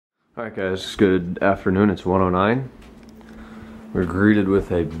Alright guys, good afternoon, it's 1:09. We're greeted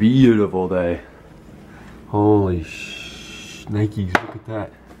with a beautiful day. Holy Nikes, look at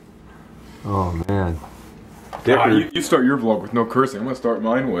that. Oh man. You start your vlog with no cursing, I'm gonna start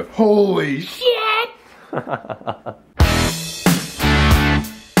mine with holy shit!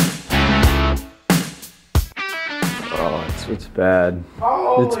 Oh, it's bad.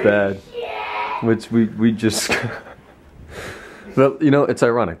 Holy it's bad. Shit. Which we just... But, you know, it's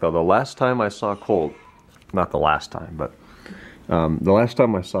ironic though. The last time I saw cold, not the last time, but the last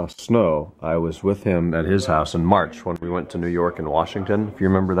time I saw snow, I was with him at his house in March when we went to New York and Washington. If you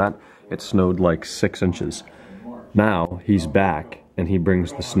remember that, it snowed like 6 inches. Now he's back and he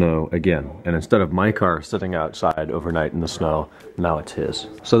brings the snow again. And instead of my car sitting outside overnight in the snow, now it's his.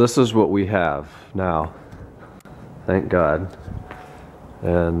 So this is what we have now. Thank God.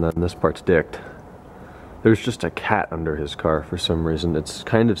 And then this part's dicked. There's just a cat under his car for some reason. It's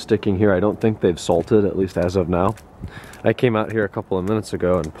kind of sticking here. I don't think they've salted, at least as of now. I came out here a couple of minutes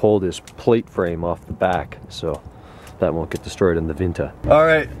ago and pulled his plate frame off the back, so that won't get destroyed in the winter.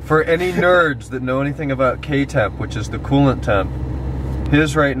 Alright, for any nerds that know anything about K-temp, which is the coolant temp,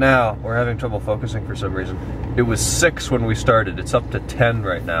 his right now, we're having trouble focusing for some reason. It was 6 when we started. It's up to 10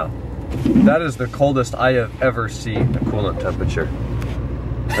 right now. That is the coldest I have ever seen a coolant temperature.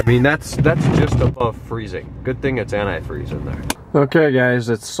 I mean, that's just above freezing. Good thing it's antifreeze in there. Okay guys,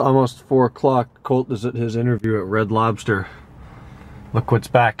 it's almost 4 o'clock. Colt is at his interview at Red Lobster. Look what's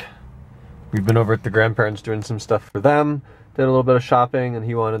back. We've been over at the grandparents doing some stuff for them. Did a little bit of shopping and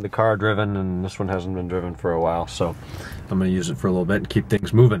he wanted the car driven and this one hasn't been driven for a while. So I'm gonna use it for a little bit and keep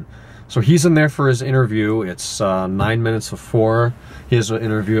things moving. So he's in there for his interview. It's 9 minutes of 4. He has an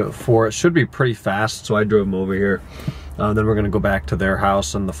interview at 4. It should be pretty fast, so I drove him over here. Then we're gonna go back to their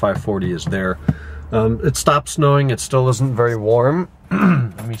house and the 540 is there. It stopped snowing, it still isn't very warm.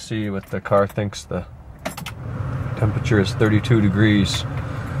 Let me see what the car thinks the temperature is. 32 degrees.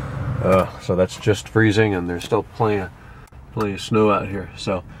 So that's just freezing and there's still plenty of snow out here.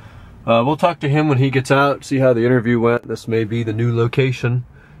 So we'll talk to him when he gets out, see how the interview went. This may be the new location.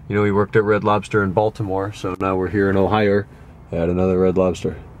 You know, he worked at Red Lobster in Baltimore, so now we're here in Ohio at another Red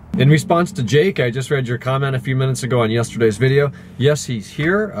Lobster. In response to Jake, I just read your comment a few minutes ago on yesterday's video. Yes, he's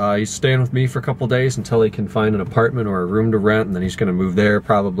here. He's staying with me for a couple days until he can find an apartment or a room to rent, and then he's gonna move there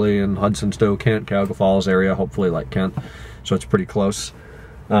probably in Hudson, Stowe, Kent, Cuyahoga Falls area, hopefully like Kent. So it's pretty close.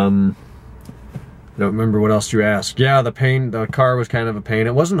 I don't remember what else you asked. Yeah, the car was kind of a pain.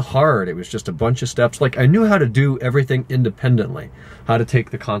 It wasn't hard, it was just a bunch of steps. Like, I knew how to do everything independently. How to take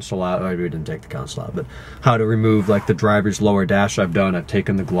the console out, we didn't take the console out, but how to remove like the driver's lower dash I've done. I've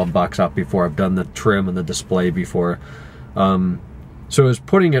taken the glove box out before, I've done the trim and the display before. So it was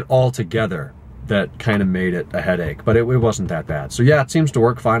putting it all together that kind of made it a headache, but it wasn't that bad. So yeah, it seems to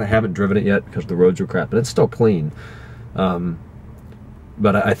work fine. I haven't driven it yet because the roads were crap, but it's still clean.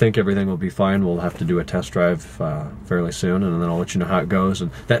 But I think everything will be fine. We'll have to do a test drive fairly soon, and then I'll let you know how it goes.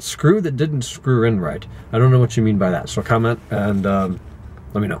 And that screw that didn't screw in right, I don't know what you mean by that. So comment and let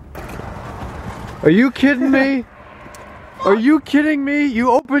me know. Are you kidding me? Are you kidding me?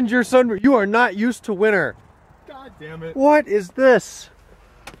 You opened your sunroof. You are not used to winter. God damn it. What is this?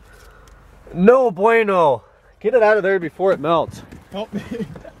 No bueno. Get it out of there before it melts. Help me.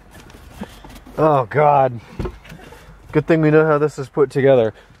 Oh God. Good thing we know how this is put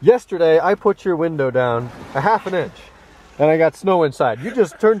together. Yesterday, I put your window down a ½ an inch, and I got snow inside. You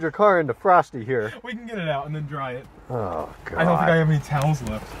just turned your car into Frosty here. We can get it out and then dry it. Oh, God. I don't think I have any towels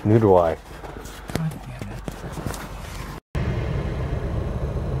left. Neither do I. God damn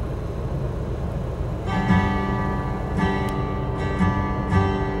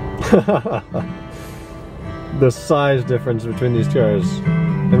it. The size difference between these cars.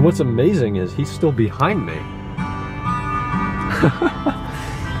 And what's amazing is he's still behind me.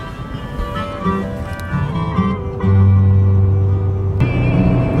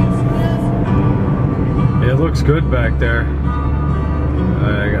 It looks good back there.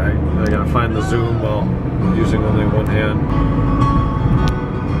 I gotta find the zoom while using only one hand.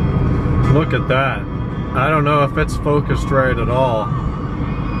 Look at that. I don't know if it's focused right at all.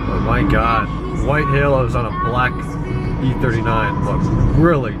 Oh my God. White halos on a black E39 look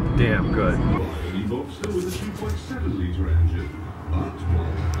really damn good.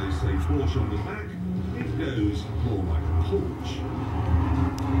 Porsche on the back, it goes more like a Porsche.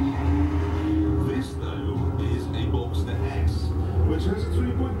 This, though, is a Boxster S, which has a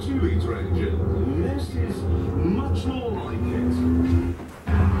 3.2 litre engine. This is much more like it.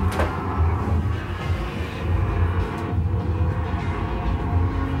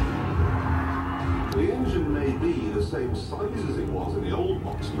 The engine may be the same size as it was in the old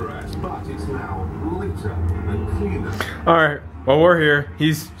model, Alright, well we're here.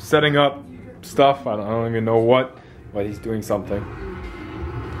 He's setting up stuff. I don't even know what, but he's doing something.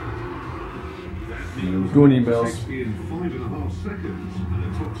 Doing emails.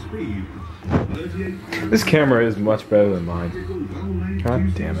 This camera is much better than mine.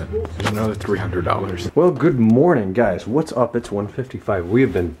 God damn it. There's another $300. Well, good morning, guys. What's up? It's 1:55. We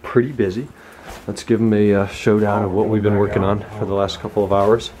have been pretty busy. Let's give them a showdown of what we've been working on for the last couple of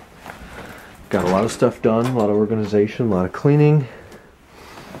hours. Got a lot of stuff done, a lot of organization, a lot of cleaning.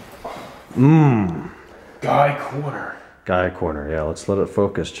 Guy corner. Guy corner, yeah, let's let it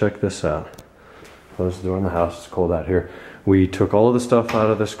focus. Check this out. Close the door in the house, it's cold out here. We took all of the stuff out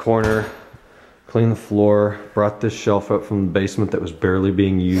of this corner, cleaned the floor, brought this shelf out from the basement that was barely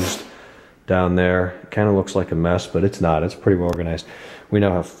being used down there. It kind of looks like a mess, but it's not, it's pretty well organized. We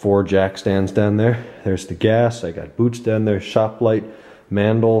now have 4 jack stands down there. There's the gas, I got boots down there, shop light,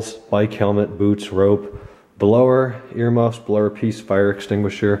 mandals, bike helmet, boots, rope, blower, earmuffs, blower piece, fire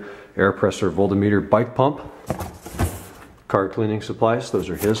extinguisher, air pressor, voltmeter, bike pump, car cleaning supplies, those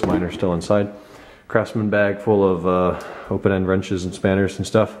are his, mine are still inside. Craftsman bag full of open-end wrenches and spanners and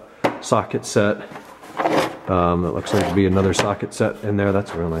stuff. Socket set. It looks like to be another socket set in there.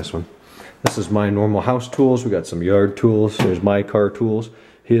 That's a real nice one. This is my normal house tools. We got some yard tools. There's my car tools.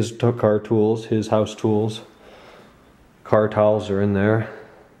 His car tools. His house tools. Car towels are in there.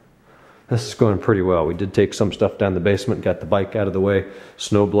 This is going pretty well. We did take some stuff down the basement. Got the bike out of the way.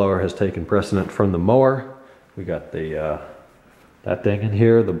 Snowblower has taken precedent from the mower. We got the that thing in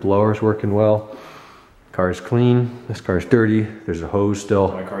here. The blower's working well. Car's clean. This car's dirty. There's a hose still.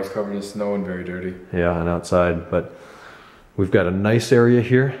 My car's covered in snow and very dirty. Yeah, and outside, but we've got a nice area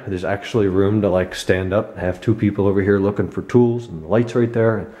here. There's actually room to like stand up, have 2 people over here looking for tools, and the lights right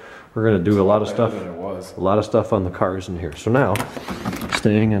there. And we're gonna do a lot of stuff. A lot of stuff on the cars in here. So now,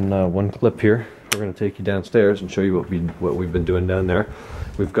 staying in one clip here, we're gonna take you downstairs and show you what we've been doing down there.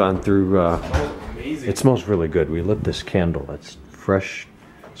 We've gone through. It smells really good. We lit this candle. That's fresh,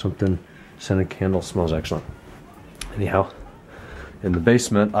 something. Scented candle, smells excellent. Anyhow, in the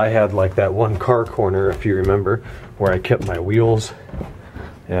basement I had like that one car corner, if you remember, where I kept my wheels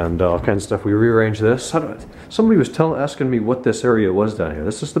and all kinds of stuff. We rearranged this. Somebody was asking me what this area was down here.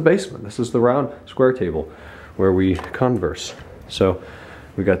 This is the basement. This is the round square table where we converse. So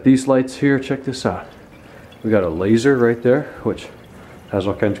we got these lights here. Check this out. We got a laser right there, which has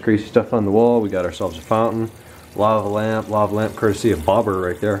all kinds of crazy stuff on the wall. We got ourselves a fountain, lava lamp courtesy of Bobber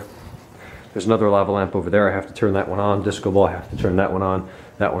right there. There's another lava lamp over there. I have to turn that one on. Disco ball, I have to turn that one on.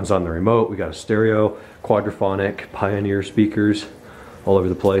 That one's on the remote. We got a stereo, quadraphonic, Pioneer speakers all over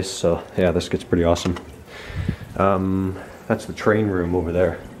the place. So yeah, this gets pretty awesome. That's the train room over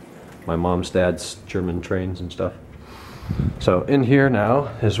there. My mom's dad's German trains and stuff. So in here now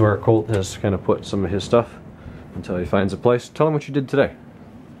is where Colt has kind of put some of his stuff until he finds a place. Tell him what you did today.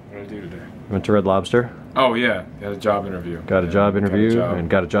 What did I do today? Went to Red Lobster. Oh yeah, had a job interview. Got a job interview and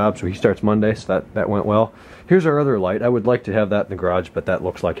got a job, so he starts Monday, so that went well. Here's our other light. I would like to have that in the garage, but that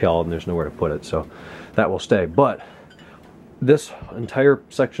looks like hell and there's nowhere to put it, so that will stay. But this entire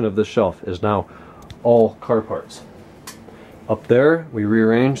section of this shelf is now all car parts. Up there, we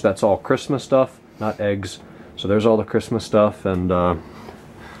rearranged, that's all Christmas stuff, not eggs. So there's all the Christmas stuff and all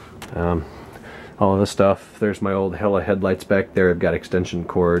of this stuff. There's my old Hella headlights back there. I've got extension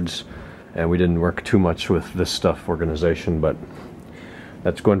cords. And we didn't work too much with this stuff organization, but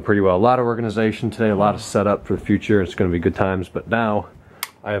that's going pretty well. A lot of organization today, a lot of setup for the future. It's going to be good times, but now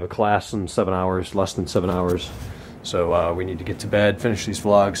I have a class in 7 hours, less than 7 hours. So we need to get to bed, finish these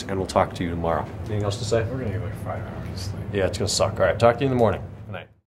vlogs, and we'll talk to you tomorrow. Anything else to say? We're going to get like 5 hours of sleep. Yeah, it's going to suck. All right, talk to you in the morning.